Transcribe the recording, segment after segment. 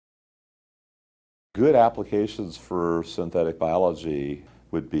Good applications for synthetic biology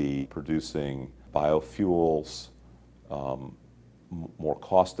would be producing biofuels, more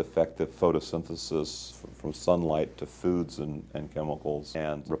cost-effective photosynthesis from sunlight to foods and chemicals,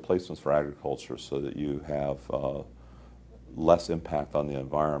 and replacements for agriculture so that you have less impact on the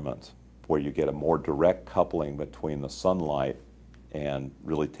environment, where you get a more direct coupling between the sunlight and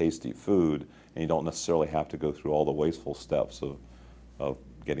really tasty food, and you don't necessarily have to go through all the wasteful steps of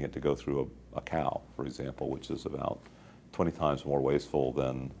getting it to go through a cow, for example, which is about 20 times more wasteful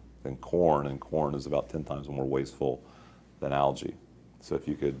than corn, and corn is about 10 times more wasteful than algae. So if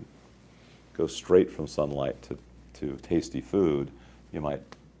you could go straight from sunlight to tasty food, you might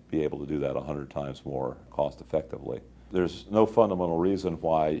be able to do that 100 times more cost effectively. There's no fundamental reason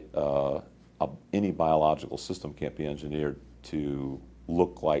why any biological system can't be engineered to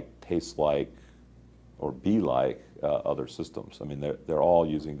look like, taste like, or be like other systems. I mean, they're all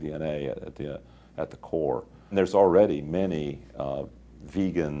using DNA at the core. And there's already many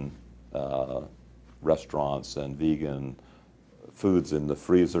vegan restaurants and vegan foods in the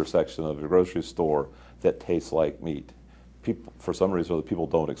freezer section of the grocery store that taste like meat. People, for some reason, the people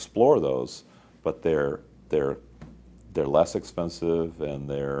don't explore those, but they're less expensive and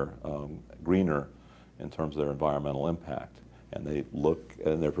they're greener in terms of their environmental impact. And they look,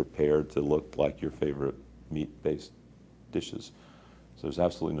 and they're prepared to look like your favorite meat-based dishes. So there's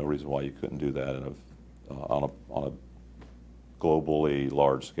absolutely no reason why you couldn't do that on a globally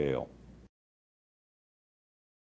large scale.